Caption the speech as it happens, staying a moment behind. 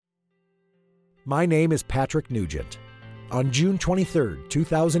My name is Patrick Nugent. On June 23rd,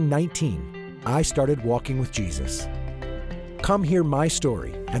 2019, I started walking with Jesus. Come hear my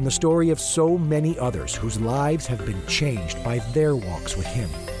story and the story of so many others whose lives have been changed by their walks with Him.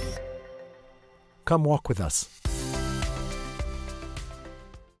 Come walk with us.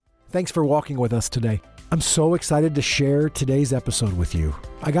 Thanks for walking with us today. I'm so excited to share today's episode with you.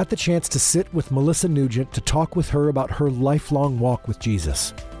 I got the chance to sit with Melissa Nugent to talk with her about her lifelong walk with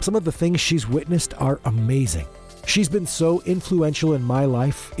Jesus. Some of the things she's witnessed are amazing. She's been so influential in my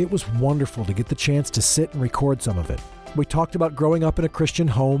life, it was wonderful to get the chance to sit and record some of it. We talked about growing up in a Christian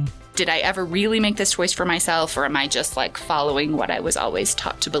home. Did I ever really make this choice for myself, or am I just following what I was always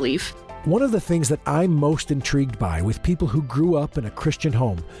taught to believe? One of the things that I'm most intrigued by with people who grew up in a Christian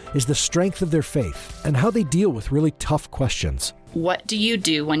home is the strength of their faith and how they deal with really tough questions. What do you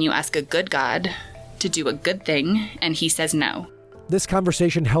do when you ask a good God to do a good thing and He says no? This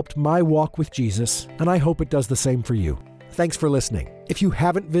conversation helped my walk with Jesus, and I hope it does the same for you. Thanks for listening. If you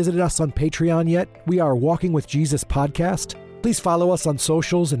haven't visited us on Patreon yet, we are Walking with Jesus Podcast. Please follow us on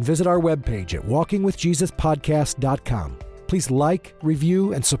socials and visit our webpage at walkingwithjesuspodcast.com. Please like,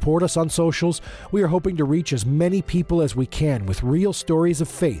 review, and support us on socials. We are hoping to reach as many people as we can with real stories of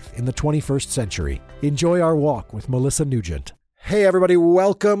faith in the 21st century. Enjoy our walk with Melissa Nugent. Hey everybody,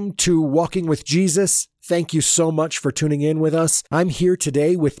 welcome to Walking with Jesus. Thank you so much for tuning in with us. I'm here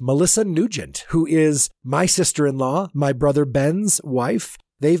today with Melissa Nugent, who is my sister-in-law, my brother Ben's wife.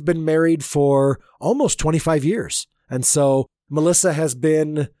 They've been married for almost 25 years. And so Melissa has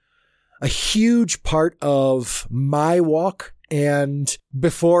been a huge part of my walk. And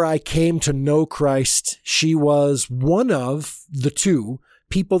before I came to know Christ, she was one of the two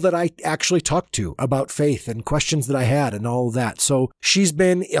people that I actually talked to about faith and questions that I had and all of that. So she's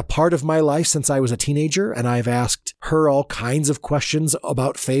been a part of my life since I was a teenager, and I've asked her all kinds of questions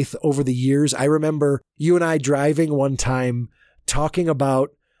about faith over the years. I remember you and I driving one time talking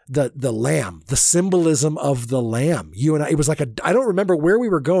about the lamb, the symbolism of the lamb. You and I, it was I don't remember where we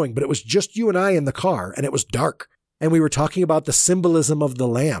were going, but it was just you and I in the car, and it was dark. And we were talking about the symbolism of the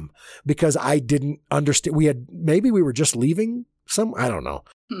lamb because I didn't understand. Maybe we were just leaving I don't know.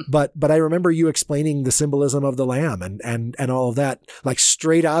 But I remember you explaining the symbolism of the lamb and all of that,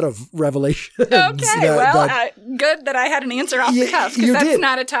 straight out of Revelation. Okay, good that I had an answer off the cuff, because that's did.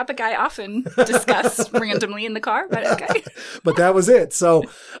 Not a topic I often discuss randomly in the car, but okay. But that was it. So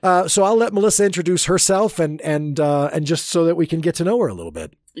I'll let Melissa introduce herself and just so that we can get to know her a little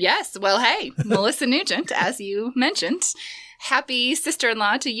bit. Yes. Well, hey, Melissa Nugent, as you mentioned. Happy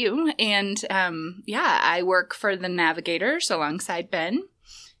sister-in-law to you. And I work for the Navigators alongside Ben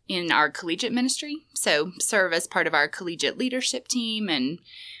in our collegiate ministry. So serve as part of our collegiate leadership team, and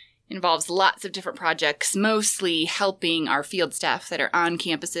involves lots of different projects, mostly helping our field staff that are on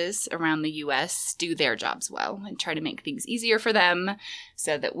campuses around the U.S. do their jobs well and try to make things easier for them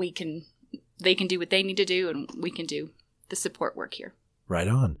so that they can do what they need to do and we can do the support work here. Right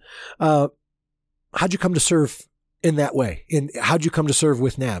on. How'd you come to serve in that way? How'd you come to serve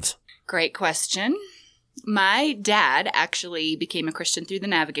with Navs? Great question. My dad actually became a Christian through the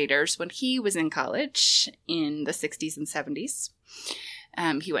Navigators when he was in college in the 60s and 70s.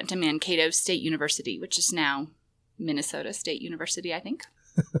 He went to Mankato State University, which is now Minnesota State University, I think.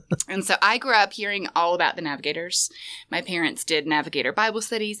 And so I grew up hearing all about the Navigators. My parents did Navigator Bible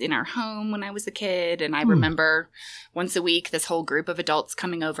studies in our home when I was a kid. And I remember once a week, this whole group of adults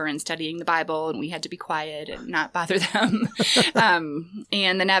coming over and studying the Bible, and we had to be quiet and not bother them.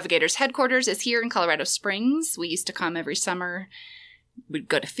 And the Navigators headquarters is here in Colorado Springs. We used to come every summer. We'd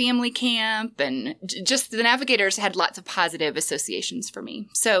go to family camp, and just the Navigators had lots of positive associations for me.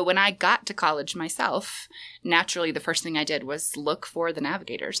 So when I got to college myself, naturally the first thing I did was look for the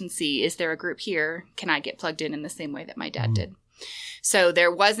Navigators and see, is there a group here? Can I get plugged in the same way that my dad did? So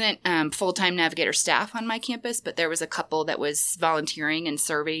there wasn't full-time Navigator staff on my campus, but there was a couple that was volunteering and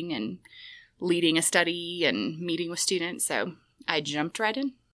serving and leading a study and meeting with students. So I jumped right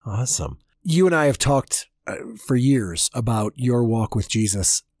in. Awesome. You and I have talked for years about your walk with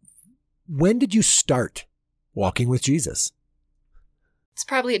Jesus. When did you start walking with Jesus? It's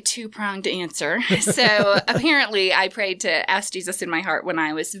probably a two-pronged answer. So apparently I prayed to ask Jesus in my heart when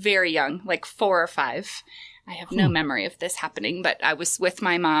I was very young, 4 or 5. I have no memory of this happening, but I was with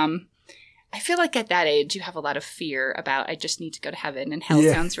my mom. I feel like at that age you have a lot of fear about, I just need to go to heaven, and hell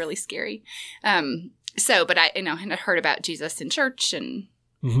sounds really scary. But I had heard about Jesus in church and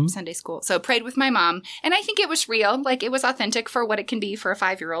Sunday school. So prayed with my mom, and I think it was real. It was authentic for what it can be for a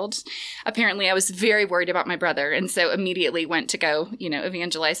 5-year-old. Apparently I was very worried about my brother, and so immediately went to go,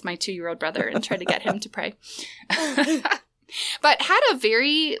 evangelize my 2-year-old brother and try to get him to pray. But had a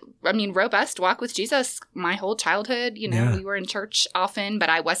very, robust walk with Jesus my whole childhood. We were in church often, but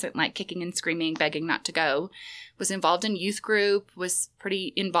I wasn't like kicking and screaming, begging not to go. Was involved in youth group, was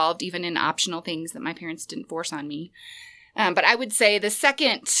pretty involved even in optional things that my parents didn't force on me. But I would say the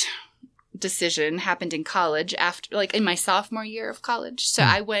second decision happened in college after, like in my sophomore year of college. So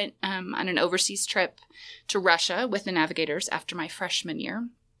I went on an overseas trip to Russia with the Navigators after my freshman year.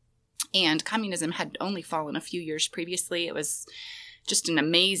 And communism had only fallen a few years previously. It was just an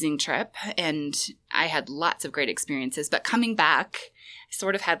amazing trip, and I had lots of great experiences. But coming back, I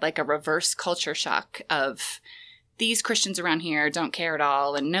sort of had like a reverse culture shock of these Christians around here don't care at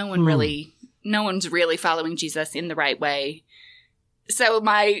all, and no one's really following Jesus in the right way. So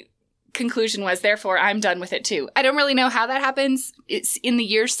my conclusion was, therefore, I'm done with it too. I don't really know how that happens. It's in the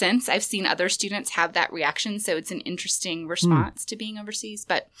years since I've seen other students have that reaction. So it's an interesting response to being overseas.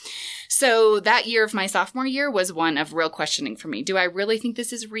 But so that year of my sophomore year was one of real questioning for me. Do I really think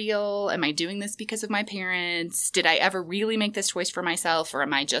this is real? Am I doing this because of my parents? Did I ever really make this choice for myself? Or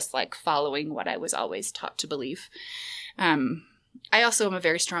am I just like following what I was always taught to believe? I also am a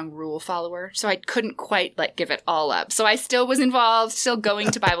very strong rule follower, so I couldn't quite give it all up. So I still was involved, still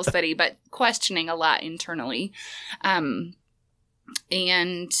going to Bible study, but questioning a lot internally. So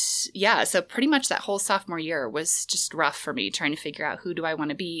pretty much that whole sophomore year was just rough for me, trying to figure out who do I want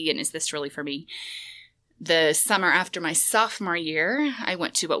to be and is this really for me? The summer after my sophomore year, I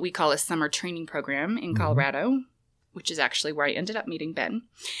went to what we call a summer training program in Colorado, which is actually where I ended up meeting Ben.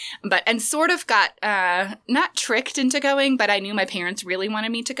 And sort of got, not tricked into going, but I knew my parents really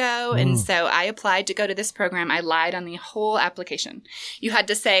wanted me to go. And so I applied to go to this program. I lied on the whole application. You had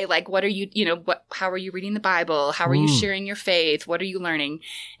to say, what are you, how are you reading the Bible? How are you sharing your faith? What are you learning?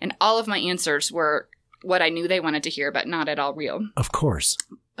 And all of my answers were what I knew they wanted to hear, but not at all real. Of course.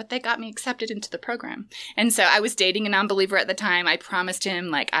 But they got me accepted into the program. And so I was dating a non-believer at the time. I promised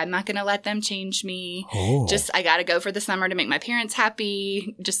him, I'm not going to let them change me. I got to go for the summer to make my parents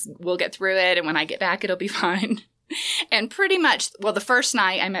happy. We'll get through it. And when I get back, it'll be fine. And pretty much, the first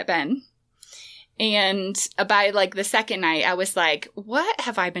night I met Ben. And by the second night, I was like, what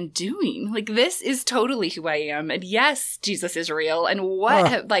have I been doing? This is totally who I am. And yes, Jesus is real. And what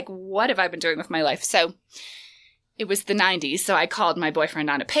have I been doing with my life? So it was the 90s, so I called my boyfriend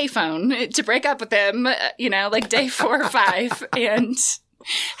on a payphone to break up with him, day 4 or 5, and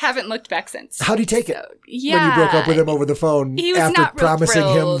haven't looked back since. How'd he take it? Yeah. When you broke up with him over the phone after promising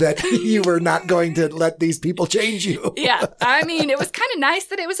him that you were not going to let these people change you? Yeah. It was kind of nice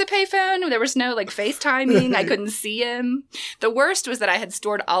that it was a payphone. There was no FaceTiming. I couldn't see him. The worst was that I had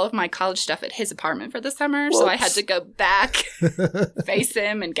stored all of my college stuff at his apartment for the summer, so I had to go back, face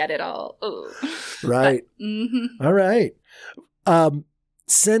him, and get it all. Ooh. Right. All right.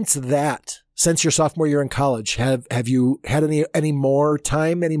 Since your sophomore year in college, have you had any more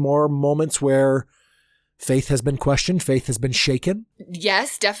moments where faith has been questioned, faith has been shaken?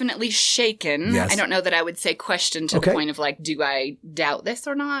 Yes, definitely shaken. Yes. I don't know that I would say questioned to the point of do I doubt this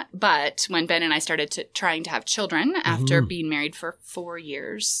or not? But when Ben and I started trying to have children after being married for 4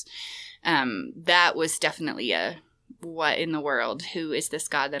 years, that was definitely what in the world? Who is this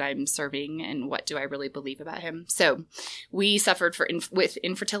God that I'm serving, and what do I really believe about him? So we suffered with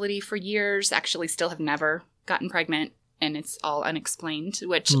infertility for years, actually still have never gotten pregnant, and it's all unexplained,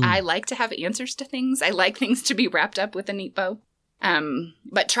 which I like to have answers to things. I like things to be wrapped up with a neat bow.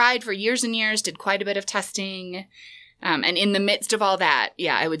 But tried for years and years, did quite a bit of testing. And in the midst of all that,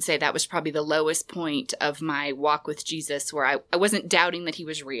 I would say that was probably the lowest point of my walk with Jesus, where I wasn't doubting that he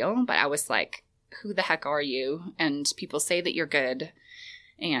was real, but I was like, who the heck are you? And people say that you're good,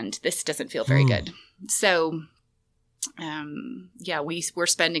 and this doesn't feel very good. So, we were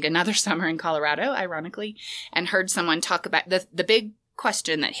spending another summer in Colorado, ironically, and heard someone talk about the big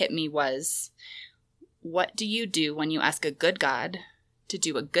question that hit me was, what do you do when you ask a good God to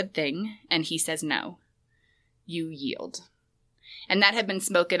do a good thing and he says no? You yield. And that had been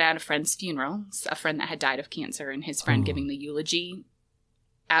spoken at a friend's funeral, a friend that had died of cancer, and his friend giving the eulogy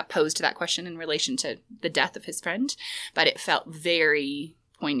posed that question in relation to the death of his friend, but it felt very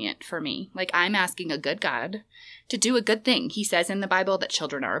poignant for me. I'm asking a good God to do a good thing. He says in the Bible that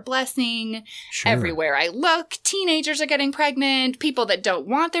children are a blessing. Sure. Everywhere I look, teenagers are getting pregnant. People that don't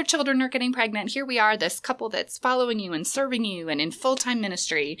want their children are getting pregnant. Here we are, this couple that's following you and serving you and in full-time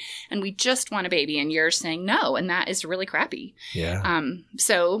ministry, and we just want a baby, and you're saying no, and that is really crappy. Yeah.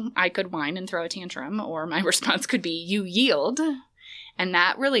 So I could whine and throw a tantrum, or my response could be, you yield. And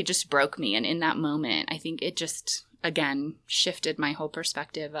that really just broke me. And in that moment, I think it just, again, shifted my whole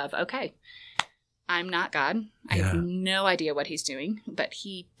perspective of, okay, I'm not God. I have no idea what he's doing, but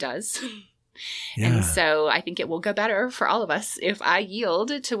he does. Yeah. And so I think it will go better for all of us if I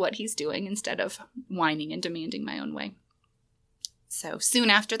yield to what he's doing instead of whining and demanding my own way. So soon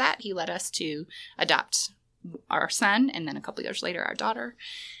after that, he led us to adopt our son, and then a couple years later, our daughter.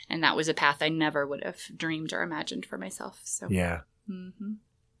 And that was a path I never would have dreamed or imagined for myself. So yeah. Mm-hmm.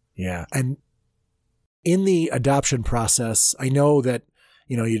 Yeah. And in the adoption process, I know that,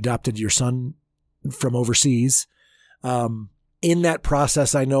 you adopted your son from overseas. In that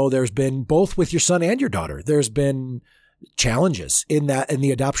process, I know there's been, both with your son and your daughter, there's been challenges in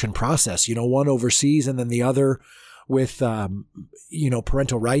the adoption process, one overseas and then the other with,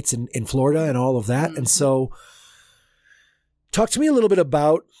 parental rights in Florida and all of that. Mm-hmm. And so talk to me a little bit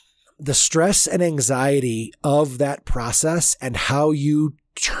about the stress and anxiety of that process and how you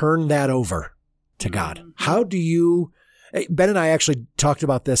turn that over to God. Mm-hmm. How do you, Ben and I actually talked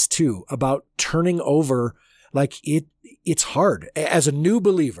about this too, about turning over, like it's hard. As a new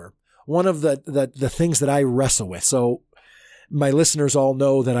believer, one of the things that I wrestle with. So my listeners all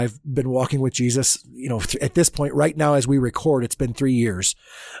know that I've been walking with Jesus, at this point right now, as we record, it's been 3 years.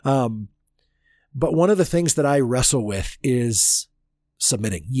 But one of the things that I wrestle with is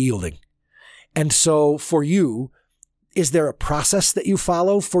submitting, yielding. And so for you, is there a process that you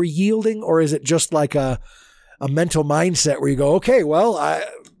follow for yielding, or is it just like a mental mindset where you go, okay, well,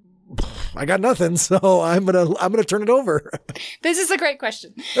 I got nothing, so I'm gonna turn it over? This is a great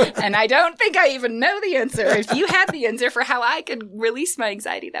question, and I don't think I even know the answer. If you had the answer for how I could release my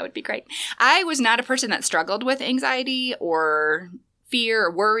anxiety, that would be great. I was not a person that struggled with anxiety or fear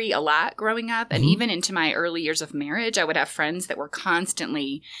or worry a lot growing up. And even into my early years of marriage, I would have friends that were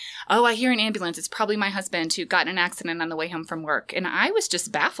constantly, oh, I hear an ambulance. It's probably my husband who got in an accident on the way home from work. And I was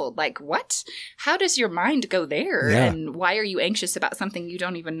just baffled. Like, what? How does your mind go there? Yeah. And why are you anxious about something you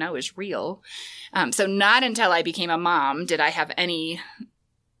don't even know is real? So not until I became a mom did I have any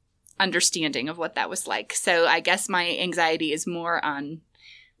understanding of what that was like. So I guess my anxiety is more on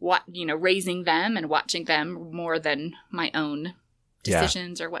raising them and watching them more than my own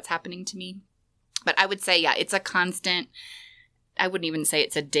decisions or what's happening to me. But I would say, it's a constant, I wouldn't even say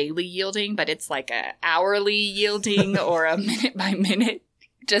it's a daily yielding, but it's like a hourly yielding or a minute by minute,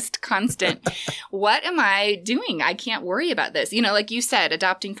 just constant. What am I doing? I can't worry about this. Like you said,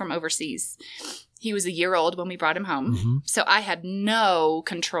 adopting from overseas. He was a year old when we brought him home. Mm-hmm. So I had no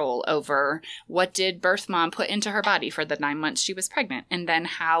control over what did birth mom put into her body for the 9 months she was pregnant. And then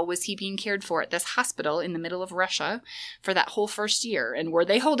how was he being cared for at this hospital in the middle of Russia for that whole first year? And were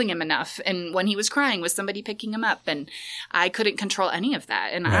they holding him enough? And when he was crying, was somebody picking him up? And I couldn't control any of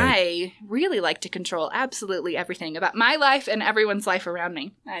that. And I really like to control absolutely everything about my life and everyone's life around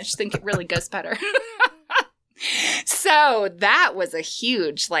me. I just think it really goes better. So that was a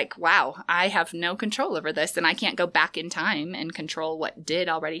huge, wow, I have no control over this, and I can't go back in time and control what did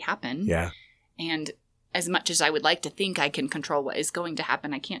already happen. Yeah. And as much as I would like to think I can control what is going to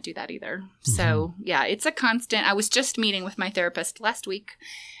happen, I can't do that either. Mm-hmm. So it's a constant. I was just meeting with my therapist last week,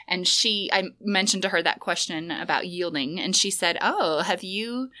 and I mentioned to her that question about yielding, and she said, oh, have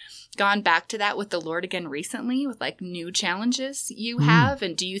you gone back to that with the Lord again recently with new challenges you have?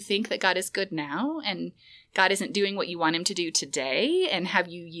 And do you think that God is good now? And God isn't doing what you want him to do today? And have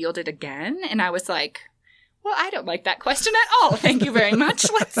you yielded again? And I was like, well, I don't like that question at all. Thank you very much.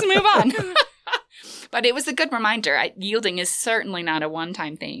 Let's move on. But it was a good reminder. Yielding is certainly not a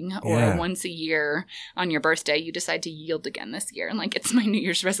one-time thing or once a year on your birthday, you decide to yield again this year. And it's my New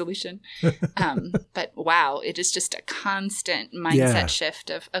Year's resolution. But wow, it is just a constant mindset shift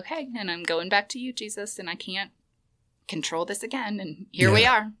of, okay, and I'm going back to you, Jesus, and I can't control this again. And here we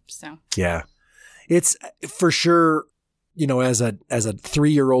are. So yeah. It's for sure, as a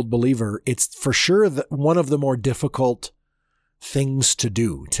 3-year-old believer, it's for sure one of the more difficult things to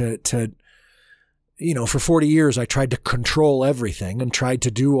do. For 40 years, I tried to control everything and tried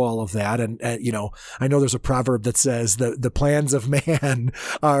to do all of that. And, I know there's a proverb that says the plans of man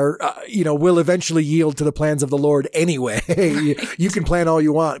are, will eventually yield to the plans of the Lord anyway. You can plan all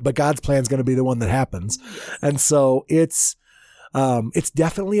you want, but God's plan is going to be the one that happens. And so it's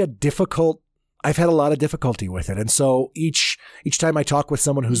definitely a difficult. I've had a lot of difficulty with it. And so each time I talk with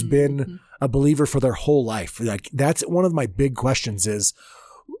someone who's been a believer for their whole life, that's one of my big questions is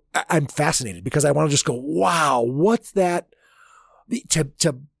I'm fascinated because I want to just go, wow, what's that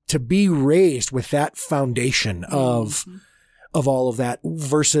to be raised with that foundation of all of that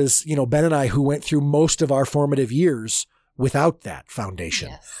versus, Ben and I, who went through most of our formative years without that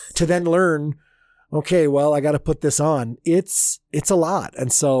foundation to then learn, okay, well, I got to put this on. It's a lot.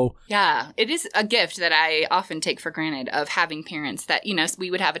 And so. Yeah, it is a gift that I often take for granted of having parents that, we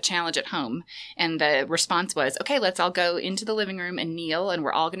would have a challenge at home. And the response was, okay, let's all go into the living room and kneel, and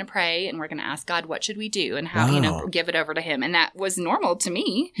we're all going to pray, and we're going to ask God, what should we do? And how, give it over to him. And that was normal to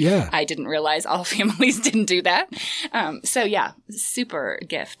me. Yeah. I didn't realize all families didn't do that. So yeah, super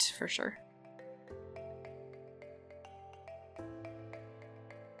gift for sure.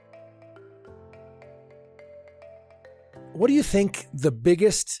 What do you think the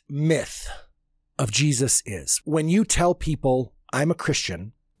biggest myth of Jesus is? When you tell people, I'm a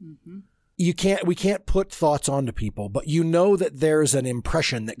Christian, we can't put thoughts onto people, but that there's an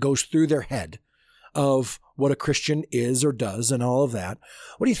impression that goes through their head of what a Christian is or does and all of that.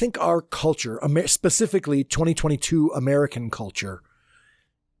 What do you think our culture, specifically 2022 American culture,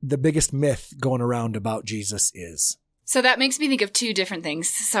 the biggest myth going around about Jesus is? So that makes me think of two different things.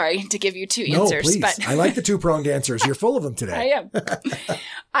 Sorry to give you two answers. No, please. But I like the two-pronged answers. You're full of them today.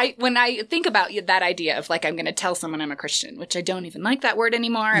 I am. When I think about that idea of I'm going to tell someone I'm a Christian, which I don't even like that word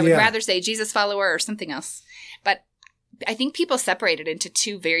anymore. I would rather say Jesus follower or something else. But I think people separate it into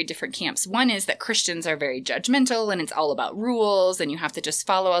two very different camps. One is that Christians are very judgmental and it's all about rules and you have to just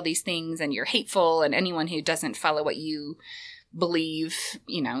follow all these things and you're hateful and anyone who doesn't follow what you believe,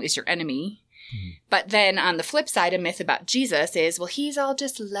 is your enemy. But then on the flip side, a myth about Jesus is, well, he's all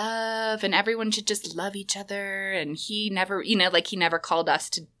just love and everyone should just love each other. And he never, he never called us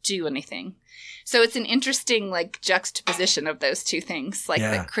to do anything. So it's an interesting juxtaposition of those two things,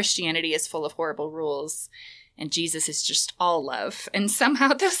 that Christianity is full of horrible rules and Jesus is just all love. And somehow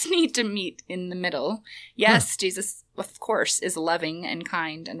those need to meet in the middle. Yes, Jesus, of course, is loving and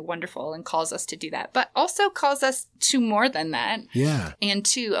kind and wonderful and calls us to do that, but also calls us to more than that. Yeah. And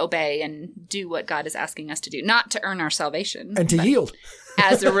to obey and do what God is asking us to do, not to earn our salvation. And to yield.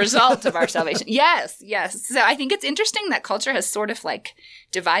 As a result of our salvation. Yes. So I think it's interesting that culture has sort of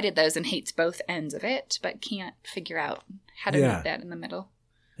divided those and hates both ends of it, but can't figure out how to meet that in the middle.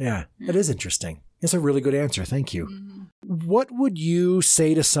 Yeah, it is interesting. It's a really good answer. Thank you. What would you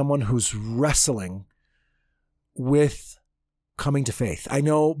say to someone who's wrestling with coming to faith? I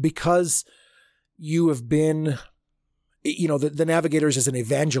know because you have been, the Navigators is an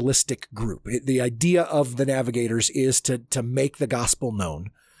evangelistic group. The idea of the Navigators is to make the gospel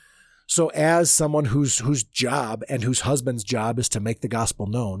known. So as someone whose job and whose husband's job is to make the gospel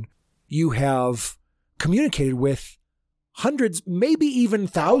known, you have communicated with hundreds, maybe even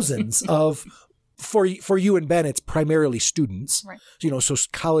thousands of, for you and Ben, it's primarily students, right. So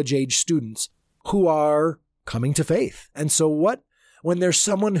college-age students who are coming to faith. And so when there's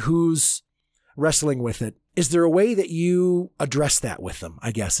someone who's wrestling with it, is there a way that you address that with them,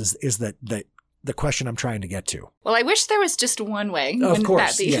 I guess, is that the question I'm trying to get to? Well, I wish there was just one way. Of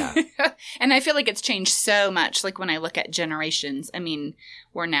course, yeah. And I feel like it's changed so much, when I look at generations. I mean,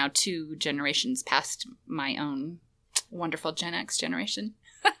 we're now 2 generations past my own wonderful Gen X generation.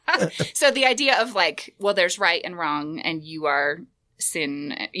 So the idea of there's right and wrong and you are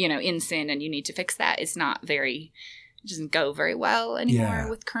in sin and you need to fix that is it doesn't go very well anymore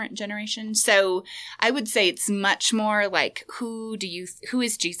with current generation. So I would say it's much more who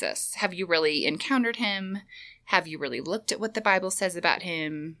is Jesus? Have you really encountered him? Have you really looked at what the Bible says about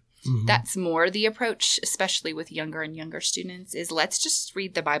him? Mm-hmm. That's more the approach, especially with younger and younger students, is let's just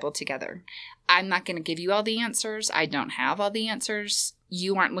read the Bible together. I'm not going to give you all the answers. I don't have all the answers.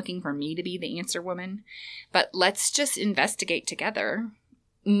 You aren't looking for me to be the answer woman, but let's just investigate together.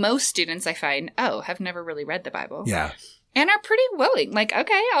 Most students I find, have never really read the Bible. Yeah. And are pretty willing.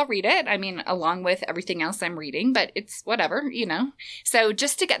 Okay, I'll read it. I mean, along with everything else I'm reading, but it's whatever, So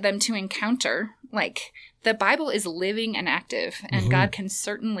just to get them to encounter, the Bible is living and active, and God can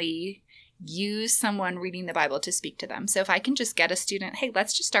certainly use someone reading the Bible to speak to them. So if I can just get a student, hey,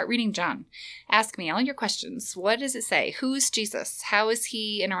 let's just start reading John. Ask me all your questions. What does it say? Who's Jesus? How is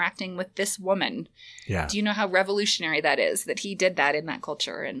he interacting with this woman? Yeah. Do you know how revolutionary that is, that he did that in that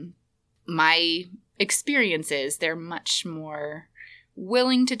culture? And my experience is they're much more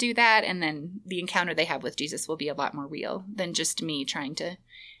willing to do that. And then the encounter they have with Jesus will be a lot more real than just me trying to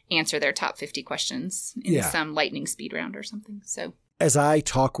answer their top 50 questions in some lightning speed round or something. So as I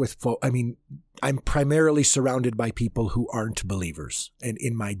talk with folks, I'm primarily surrounded by people who aren't believers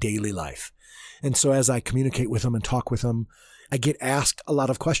in my daily life. And so as I communicate with them and talk with them, I get asked a lot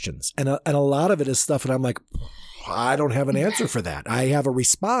of questions. And a lot of it is stuff that I'm like, I don't have an answer for that. I have a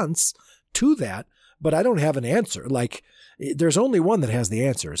response to that, but I don't have an answer. There's only one that has the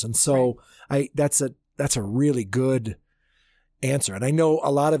answers. And so that's a really good answer. And I know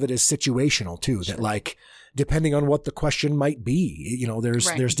a lot of it is situational too, that depending on what the question might be. There's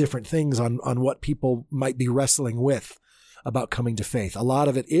Right. there's different things on what people might be wrestling with about coming to faith. A lot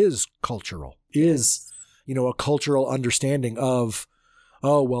of it is cultural, a cultural understanding of,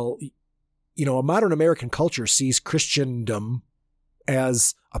 oh, well, a modern American culture sees Christendom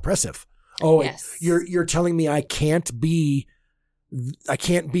as oppressive. Oh, Yes. you're telling me I can't be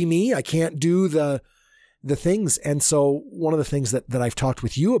me. I can't do the things. And so one of the things that I've talked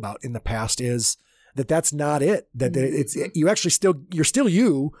with you about in the past is that's not it. That it's you actually you're still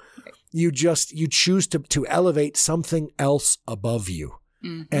you. You choose to elevate something else above you.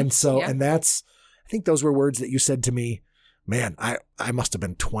 Mm-hmm. And so, Yeah. and that's, I think those were words that you said to me, man, I must've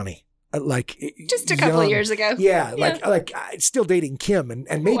been 20. Just a couple of years ago. Yeah. Like still dating Kim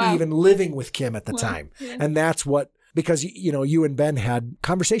and maybe Wow. even living with Kim at the time. Yeah. And that's because you and Ben had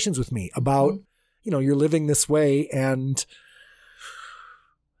conversations with me about, you're living this way and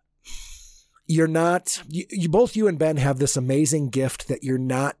you're not, you and Ben have this amazing gift that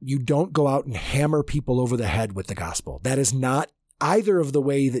you don't go out and hammer people over the head with the gospel. That is not either of the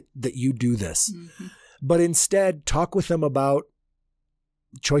way that you do this, but instead talk with them about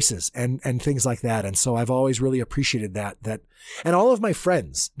choices and things like that. And so I've always really appreciated that, and all of my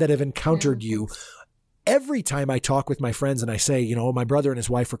friends that have encountered you, every time I talk with my friends and I say, my brother and his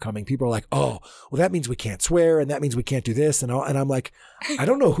wife are coming, people are like, oh, well, that means we can't swear. And that means we can't do this. And I'm like, I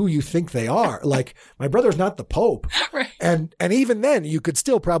don't know who you think they are. Like, my brother's not the Pope. Right. And even then you could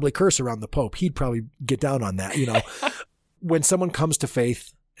still probably curse around the Pope. He'd probably get down on that. When someone comes to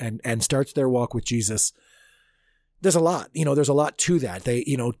faith and starts their walk with Jesus, there's a lot, there's a lot to that. They,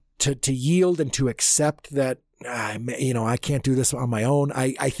 to yield and to accept that, I can't do this on my own.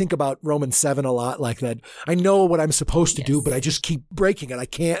 I think about Romans 7 a lot, like that. I know what I'm supposed to do, but I just keep breaking it. I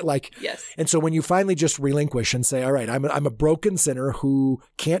can't Yes. And so when you finally just relinquish and say, all right, I'm a broken sinner who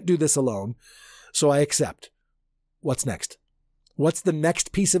can't do this alone. So I accept. What's next? What's the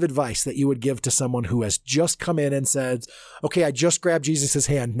next piece of advice that you would give to someone who has just come in and said, okay, I just grabbed Jesus's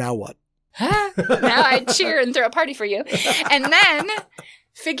hand. Now what? Now I'd cheer and throw a party for you. And then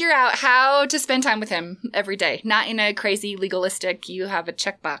figure out how to spend time with him every day. Not in a crazy legalistic, you have a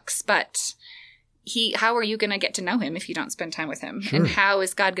checkbox, but how are you going to get to know him if you don't spend time with him? Sure. And how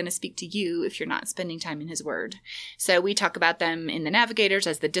is God going to speak to you if you're not spending time in his word? So we talk about them in the Navigators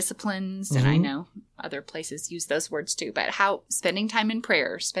as the disciplines, and I know other places use those words too, but how spending time in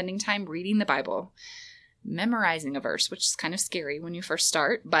prayer, spending time reading the Bible, memorizing a verse, which is kind of scary when you first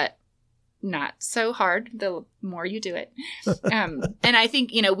start, but not so hard the more you do it. And I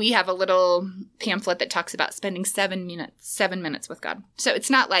think, we have a little pamphlet that talks about spending 7 minutes with God. So it's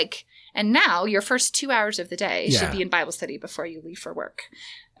not like, and now your first 2 hours of the day should be in Bible study before you leave for work.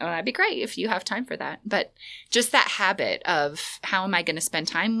 That'd be great if you have time for that. But just that habit of how am I going to spend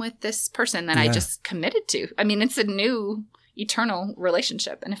time with this person that I just committed to? I mean, it's a new eternal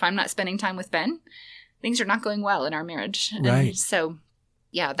relationship. And if I'm not spending time with Ben, things are not going well in our marriage. Right. And so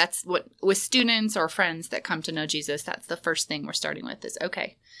yeah, that's what, with students or friends that come to know Jesus, that's the first thing we're starting with is,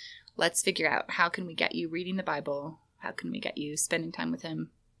 okay, let's figure out how can we get you reading the Bible? How can we get you spending time with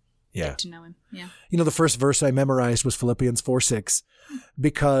him? Yeah. Get to know him. Yeah. The first verse I memorized was Philippians 4:6,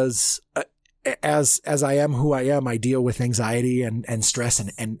 because as I am who I am, I deal with anxiety and stress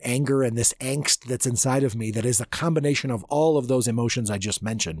and anger and this angst that's inside of me that is a combination of all of those emotions I just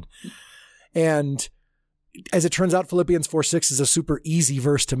mentioned. And as it turns out, Philippians 4:6 is a super easy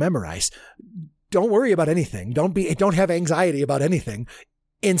verse to memorize. Don't worry about anything. Don't have anxiety about anything.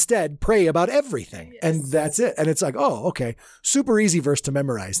 Instead, pray about everything. Yes. And that's it. And it's like, oh, okay. Super easy verse to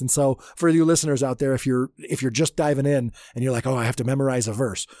memorize. And so for you listeners out there, if you're just diving in and you're like, oh, I have to memorize a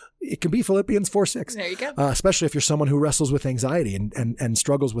verse, it can be Philippians 4:6. There you go. Especially if you're someone who wrestles with anxiety and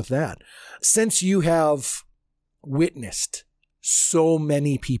struggles with that. Since you have witnessed so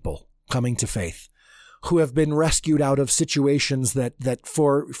many people coming to faith, who have been rescued out of situations that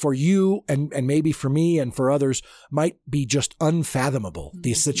for you and maybe for me and for others might be just unfathomable.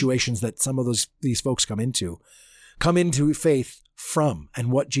 These situations that some of these folks come into faith from,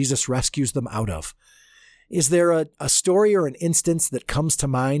 and what Jesus rescues them out of. Is there a story or an instance that comes to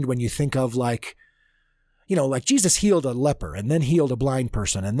mind when you think of like Jesus healed a leper and then healed a blind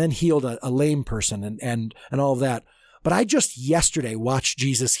person and then healed a lame person and all of that. But I just yesterday watched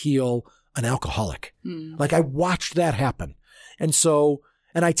Jesus heal an alcoholic. Like I watched that happen.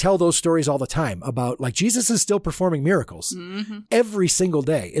 And I tell those stories all the time about like Jesus is still performing miracles every single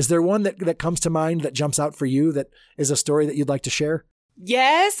day. Is there one that comes to mind that jumps out for you that is a story that you'd like to share?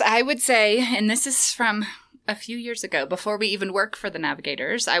 Yes, I would say, and this is from a few years ago, before we even worked for the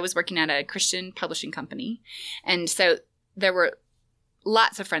Navigators, I was working at a Christian publishing company. And so there were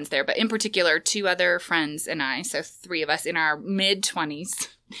lots of friends there, but in particular, 2 other friends and I, so 3 of us in our mid-20s,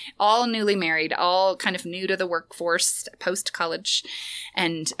 all newly married, all kind of new to the workforce, post-college.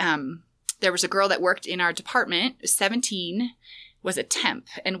 And there was a girl that worked in our department, 17, was a temp.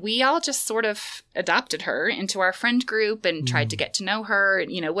 And we all just sort of adopted her into our friend group and tried to get to know her.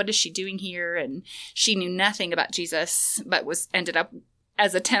 And, you know, what is she doing here? And she knew nothing about Jesus, but ended up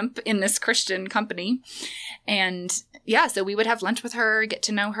as a temp in this Christian company. And yeah, so we would have lunch with her, get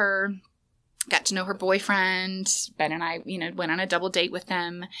to know her, got to know her boyfriend. Ben and I, you know, went on a double date with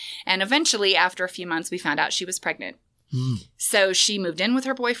them. And eventually, after a few months, we found out she was pregnant. So she moved in with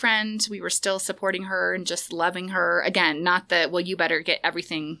her boyfriend. We were still supporting her and just loving her. Again, not that, well, you better get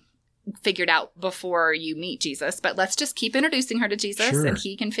everything figured out before you meet Jesus, but let's just keep introducing her to Jesus and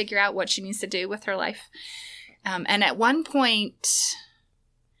he can figure out what she needs to do with her life. And at one point,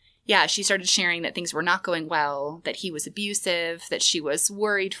 yeah, she started sharing that things were not going well, that he was abusive, that she was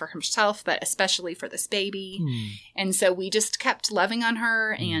worried for herself, but especially for this baby. And so we just kept loving on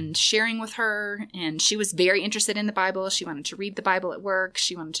her and sharing with her. And she was very interested in the Bible. She wanted to read the Bible at work.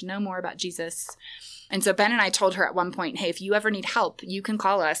 She wanted to know more about Jesus. And so Ben and I told her at one point, hey, if you ever need help, you can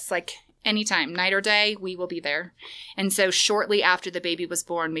call us like anytime, night or day, we will be there. And so shortly after the baby was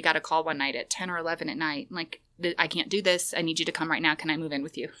born, we got a call one night at 10 or 11 at night. Like, I can't do this. I need you to come right now. Can I move in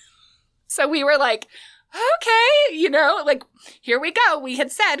with you? So we were like, okay, you know, like, here we go. We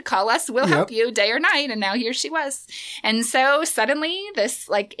had said, call us, we'll help you day or night. And now here she was. And so suddenly this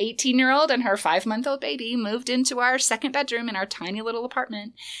like 18-year-old and her 5-month-old baby moved into our second bedroom in our tiny little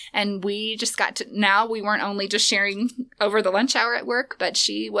apartment. And we just got to, now we weren't only just sharing over the lunch hour at work, but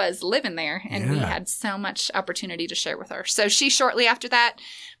she was living there. And we had so much opportunity to share with her. So she shortly after that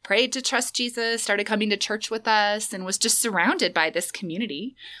prayed to trust Jesus, started coming to church with us, and was just surrounded by this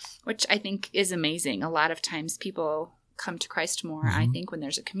community, which I think is amazing. A lot of times people come to Christ more, I think, when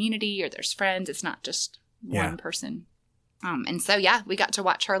there's a community or there's friends. It's not just one person. And so, yeah, we got to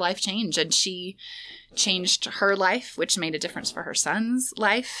watch her life change. And she changed her life, which made a difference for her son's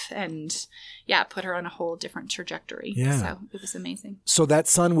life. And, yeah, put her on a whole different trajectory. Yeah. So it was amazing. So that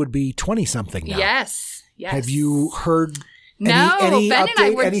son would be 20-something now. Yes. Yes. Have you heard... No, any Ben update, and I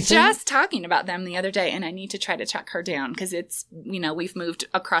were anything? just talking about them the other day, and I need to try to track her down because it's, you know, we've moved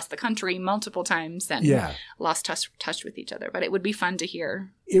across the country multiple times and lost touch with each other. But it would be fun to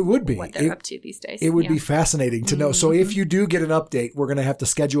hear what they're up to these days. It would be fascinating to know. So if you do get an update, we're going to have to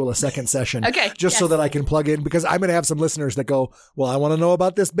schedule a second session so that I can plug in, because I'm going to have some listeners that go, well, I want to know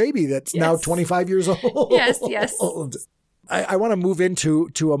about this baby that's now 25 years old. Yes. I want to move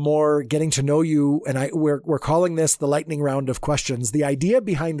into a more getting to know you, and we're calling this the lightning round of questions. The idea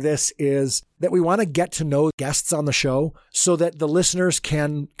behind this is that we want to get to know guests on the show so that the listeners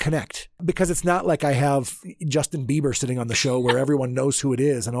can connect, because it's not like I have Justin Bieber sitting on the show where everyone knows who it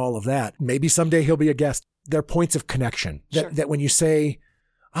is and all of that. Maybe someday he'll be a guest. They're points of connection that when you say,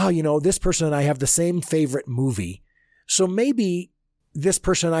 oh, you know, this person and I have the same favorite movie, so maybe this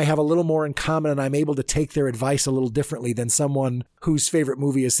person and I have a little more in common, and I'm able to take their advice a little differently than someone whose favorite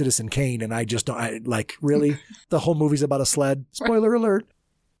movie is Citizen Kane. And I just don't, really? The whole movie's about a sled. Spoiler alert.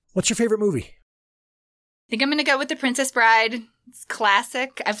 What's your favorite movie? I think I'm going to go with The Princess Bride. It's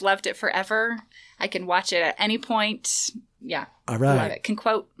classic. I've loved it forever. I can watch it at any point. Yeah. All right. Love it. Can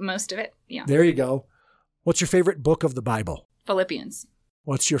quote most of it. Yeah. There you go. What's your favorite book of the Bible? Philippians.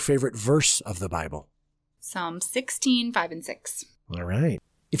 What's your favorite verse of the Bible? Psalm 16, 5 and 6. All right.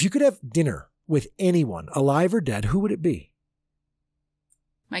 If you could have dinner with anyone, alive or dead, who would it be?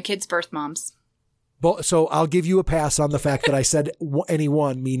 My kids' birth moms. So I'll give you a pass on the fact that I said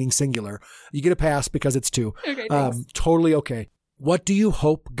anyone, meaning singular. You get a pass because it's two. Okay, thanks. Totally okay. What do you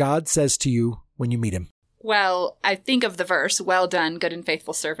hope God says to you when you meet him? Well, I think of the verse, well done, good and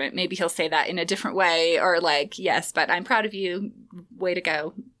faithful servant. Maybe he'll say that in a different way, or like, yes, but I'm proud of you. Way to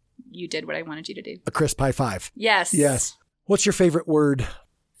go. You did what I wanted you to do. A crisp high five. Yes. Yes. What's your favorite word?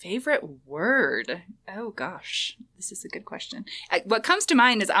 Favorite word? Oh, gosh. This is a good question. What comes to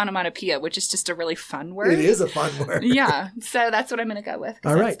mind is onomatopoeia, which is just a really fun word. It is a fun word. Yeah. So that's what I'm going to go with.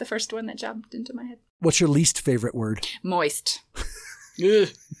 All right. That's the first one that jumped into my head. What's your least favorite word? Moist.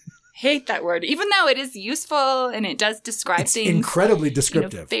 Hate that word, even though it is useful and it does describe things. Incredibly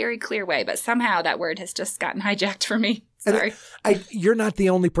descriptive. In a very clear way, but somehow that word has just gotten hijacked for me. Sorry. You're not the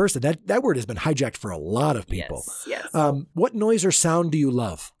only person. That word has been hijacked for a lot of people. Yes. What noise or sound do you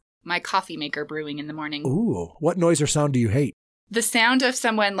love? My coffee maker brewing in the morning. Ooh. What noise or sound do you hate? The sound of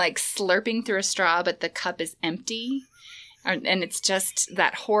someone like slurping through a straw, but the cup is empty. And it's just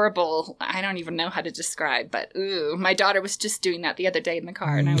that horrible, I don't even know how to describe, but ooh, my daughter was just doing that the other day in the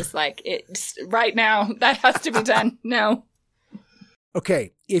car. And I was like, right now, that has to be done. No.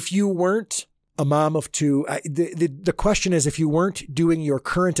 Okay, if you weren't a mom of two, the question is, if you weren't doing your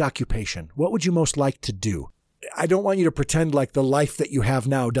current occupation, what would you most like to do? I don't want you to pretend like the life that you have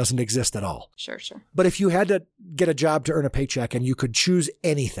now doesn't exist at all. Sure. But if you had to get a job to earn a paycheck and you could choose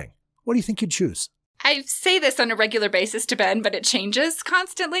anything, what do you think you'd choose? I say this on a regular basis to Ben, but it changes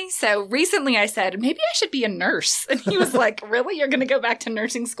constantly. So recently I said, maybe I should be a nurse. And he was like, really? You're going to go back to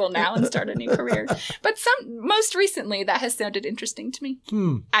nursing school now and start a new career? But most recently, that has sounded interesting to me.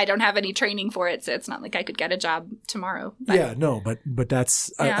 I don't have any training for it, so it's not like I could get a job tomorrow. But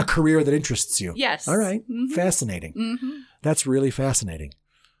that's a career that interests you. Yes. All right. Mm-hmm. Fascinating. Mm-hmm. That's really fascinating.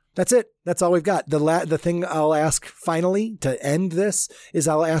 That's it. That's all we've got. The thing I'll ask finally to end this is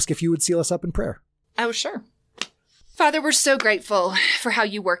I'll ask if you would seal us up in prayer. Oh, sure. Father, we're so grateful for how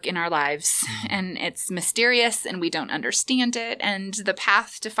you work in our lives, and it's mysterious and we don't understand it, and the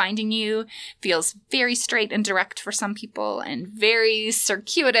path to finding you feels very straight and direct for some people and very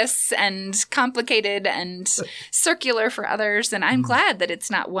circuitous and complicated and circular for others, and I'm glad that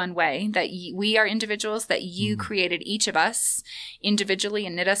it's not one way, that we are individuals, that you created each of us individually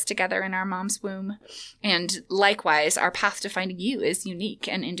and knit us together in our mom's womb, and likewise, our path to finding you is unique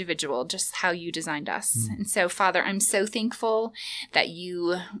and individual, just how you designed us. And so, Father, I'm so thankful that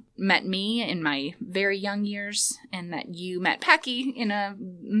you met me in my very young years and that you met Packy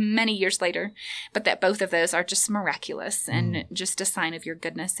many years later, but that both of those are just miraculous and just a sign of your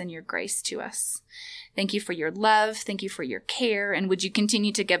goodness and your grace to us. Thank you for your love. Thank you for your care. And would you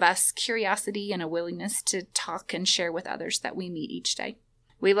continue to give us curiosity and a willingness to talk and share with others that we meet each day.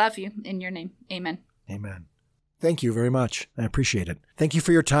 We love you. In your name, amen. Amen. Thank you very much. I appreciate it. Thank you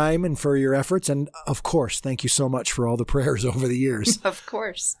for your time and for your efforts. And of course, thank you so much for all the prayers over the years. Of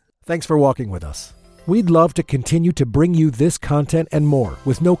course. Thanks for walking with us. We'd love to continue to bring you this content and more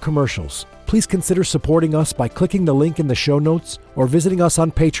with no commercials. Please consider supporting us by clicking the link in the show notes or visiting us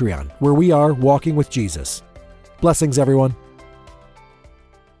on Patreon, where we are Walking with Jesus. Blessings, everyone.